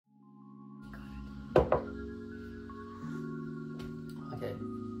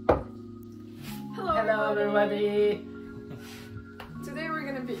everybody! Today we're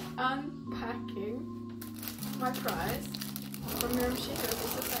gonna be unpacking my prize from Miramichi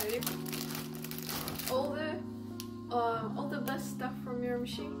Society. All the best stuff from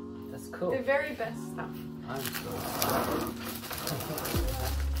Miramichi. That's cool. The very best stuff. I'm so excited.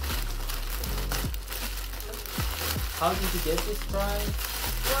 How did you get this prize?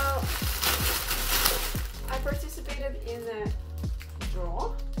 Well, I participated in a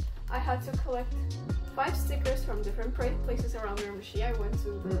draw. I had to collect 5 stickers from different places around Miramichi. I went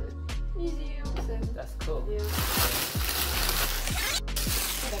to the museums and... That's cool. Yeah.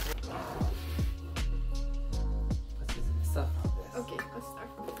 Let's get some stuff from this. Okay, let's start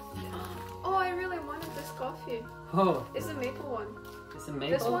from this. Oh, I really wanted this coffee. Oh! It's a maple one. It's a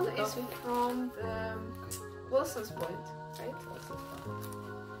maple This one coffee? is from the Wilson's Point, right?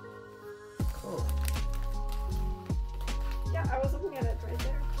 Cool. Yeah, I was looking at it right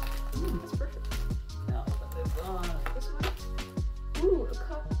there. That's perfect. Now put this on. This one? Ooh, a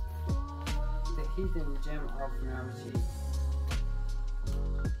cup. The hidden gem of Miramichi.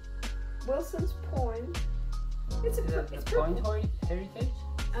 Wilson's Point. It's a Is that it's the purple. Point Heritage?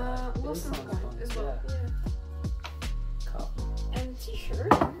 Wilson's Point as well. Yeah. Yeah. Cup. And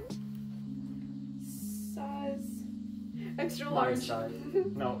t-shirt. Size extra My large. size.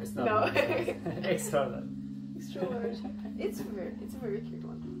 No, it's not. No. my size. Extra large. Extra large. It's a very cute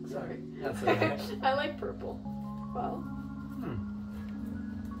one. Sorry. That's okay. I like purple. Well.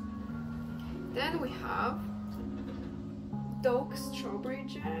 Then we have Doak strawberry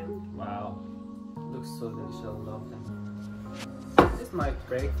jam. Wow. Looks so delicious. I love them. This is my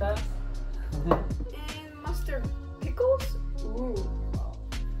breakfast. And mustard pickles. Ooh. Wow.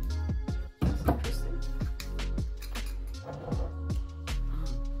 That's interesting.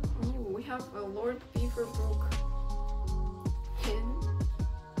 Ooh, we have a Lord Beaverbrook pin.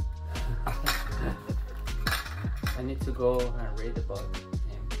 I need to go and read about him.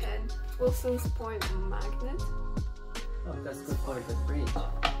 And Wilson's Point magnet. Oh, that's good for the fridge.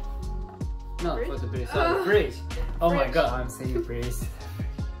 No, Fridge? for the fridge. Sorry, fridge. Oh my Fridge. god, I'm saying fridge.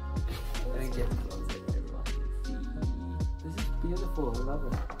 Let me get closer, everyone. This is beautiful. I love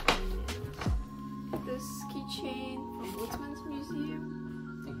it. This keychain from Woodsmen's Museum.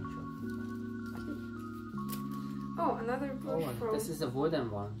 Oh, another book Oh, from this is a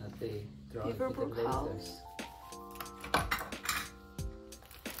wooden one that they draw with the Beaverbrook lasers. House.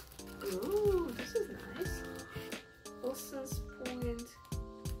 Ooh, this is nice. Wilson's Point.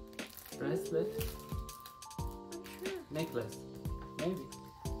 Bracelet, Not sure. necklace, maybe.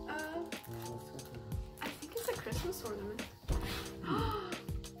 I think it's a Christmas ornament.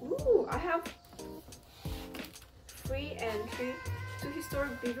 Ooh, I have free entry to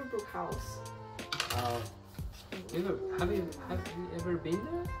historic Beaverbrook House. Have you ever been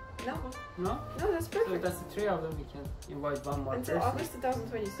there? No, No? no, that's So perfect. that's the 3 of them. We can invite one more Until person. August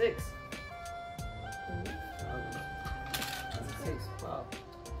 2026. Wow.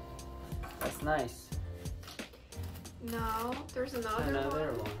 That's nice. Now there's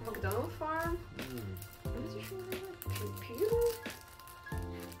another one. MacDonald Farm. What is your Pewter?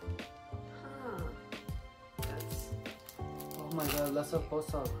 Huh. That's Oh my god, lots of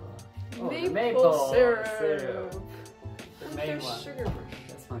postal cards. Oh, the maple syrup. The And main there's one. sugar rush.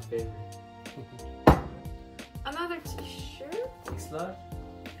 That's my favorite. Another t-shirt? It's large?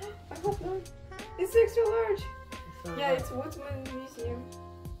 I hope not. It's extra large. So Yeah, it's Woodsman Museum.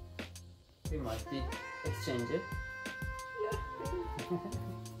 we might be exchange it. Yeah.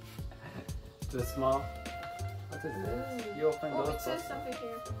 Too small. What is this? You open Oh, those. it says something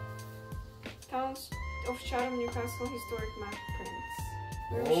here. Towns of Chatham, Newcastle Historic Map Prints.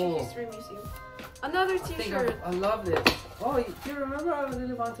 Miramichi History Museum. Another t-shirt. I love this. Oh, you remember I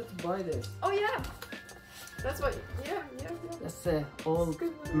really wanted to buy this. Oh yeah. That's what. Yeah. That's the old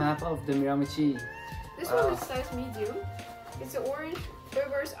good one. map of the Miramichi. This one is size medium. It's an orange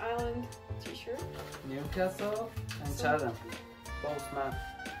Beaubears Island t-shirt. Newcastle and Chatham. Both map.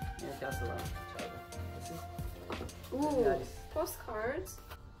 Newcastle and Chatham. This is Ooh, nice. postcards.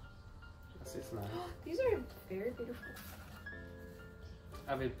 This is nice. These are very beautiful.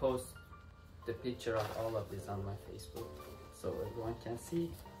 I will post the picture of all of this on my Facebook so everyone can see.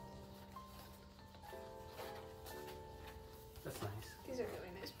 That's nice. These are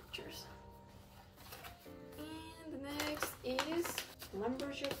really nice pictures. And the next is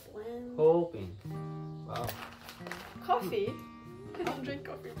Lumberjack Blend. Hoping. Wow. Coffee. I don't drink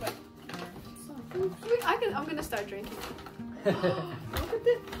coffee, but I'm gonna start drinking. Look at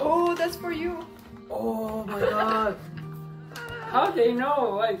this. Oh, that's for you. Oh my god. How they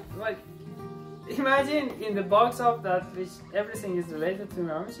know? Like Imagine in the box of that, which everything is related to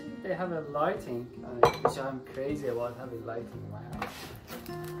Miramichi, they have a lighting on it, which I'm crazy about having lighting in my house.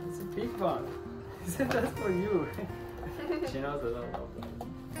 It's a big one. Isn't that for you? She knows that I love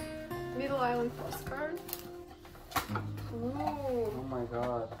that. Middle Island postcard. Ooh. Oh my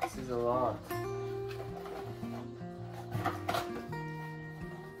god, this is a lot.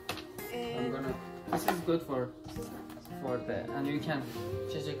 And this is good for that, and you can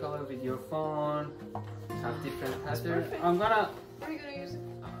change the color with your phone, have different patterns. Perfect. I'm gonna, What are you gonna use it?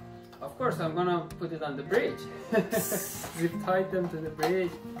 of course, I'm gonna put it on the bridge. Zip tie them to the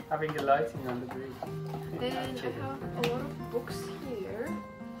bridge, having the lighting on the bridge. And I have a lot of books here.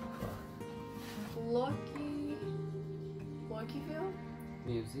 Loggieville?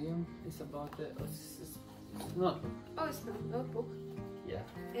 Museum is about the. It's not. Oh, it's not notebook. Yeah.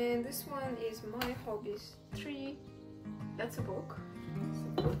 And this one is My Hobbies 3. That's a book. It's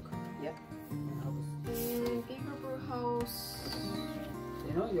a book. Yep. And Beaverbrook House.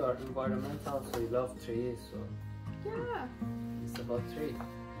 You know you are environmental, so you love trees, so Yeah. it's about trees.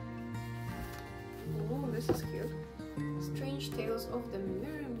 Oh, this is cute. Strange Tales of the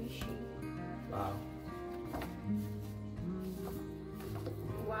Miramichi. Wow.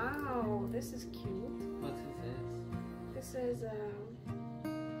 Wow, this is cute. What is this? This is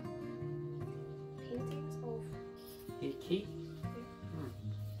paintings of Hiki?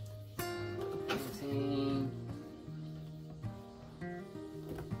 Painting.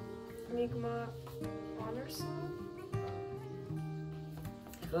 Enigma Honor Song.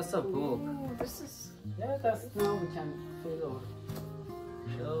 That's a book. Ooh, this is Yeah, that's now we can put over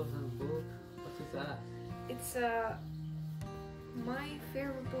shelves and book. What is that? it's My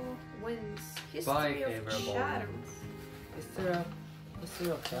Favorable Winds. My History of Favorable Shadows. Is there a history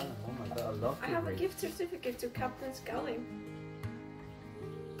of Salmon? Oh my god, I love I to have a read. gift certificate to Captain Scully.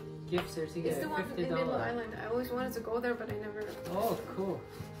 Gift certificate. It's the one in $50. Middle Island. I always wanted to go there, but I never. Oh, cool.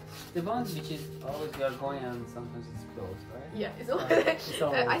 The ones which is always we are going and sometimes it's closed, right? Yeah, it's It's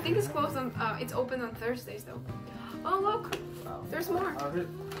always- I think it's closed on. It's open on Thursdays though. Oh look, Wow. there's more.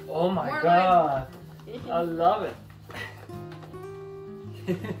 Oh my More god, I love it.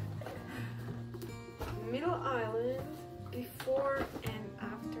 Middle Island before and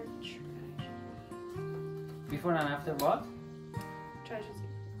after tragedy. Before and after what? Tragedy.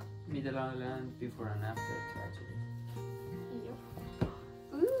 Middle Island before and after tragedy. Yep.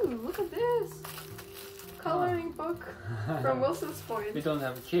 Ooh, look at this coloring book from Wilson's Point. We don't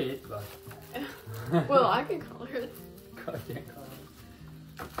have a kid, but Well, I can color it. God, yeah,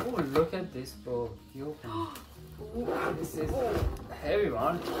 color. Oh, look at this book. You open it. Ooh. This is a heavy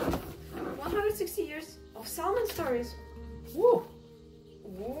one. 160 years of salmon stories. Woo!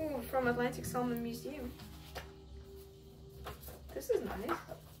 Ooh, from Atlantic Salmon Museum. This is nice.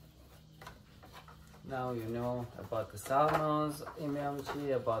 Now you know about the salmons in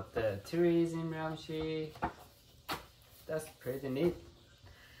Miramichi, about the trees in Miramichi. That's pretty neat.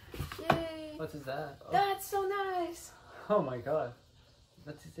 Yay! What is that? Oh, That's so nice. oh my god.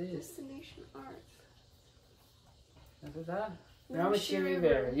 What is this? Destination art. What is that? Miramichi Miramichi River.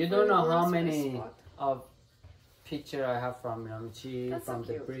 River. You don't know how Brunswick many spot. of picture I have from Miramichi, That's so from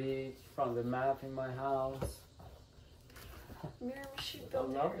the cute. bridge, from the map in my house. Miramichi I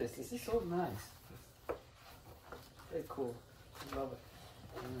building. love this. This is so nice. Very cool. I love it.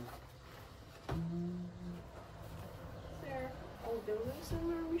 There are all buildings in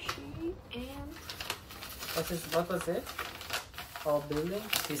Miramichi and What was it? All building?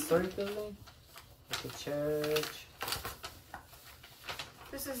 Historic building? Like a church.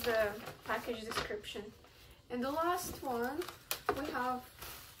 this is the package description. And the last one, we have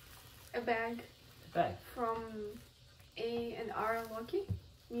a bag Bag. from A&R Loggie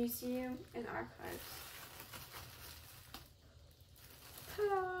Museum and Archives.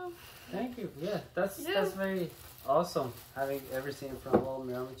 Ta-da! Thank you. Yeah, that's Yeah. very awesome. Having everything from all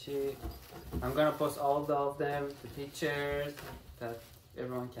Miramichi. I'm gonna post all of them, the pictures that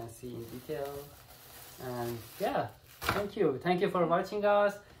everyone can see in detail. And yeah, thank you. Thank you for watching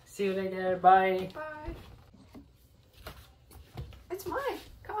us. See you later. Bye. Bye!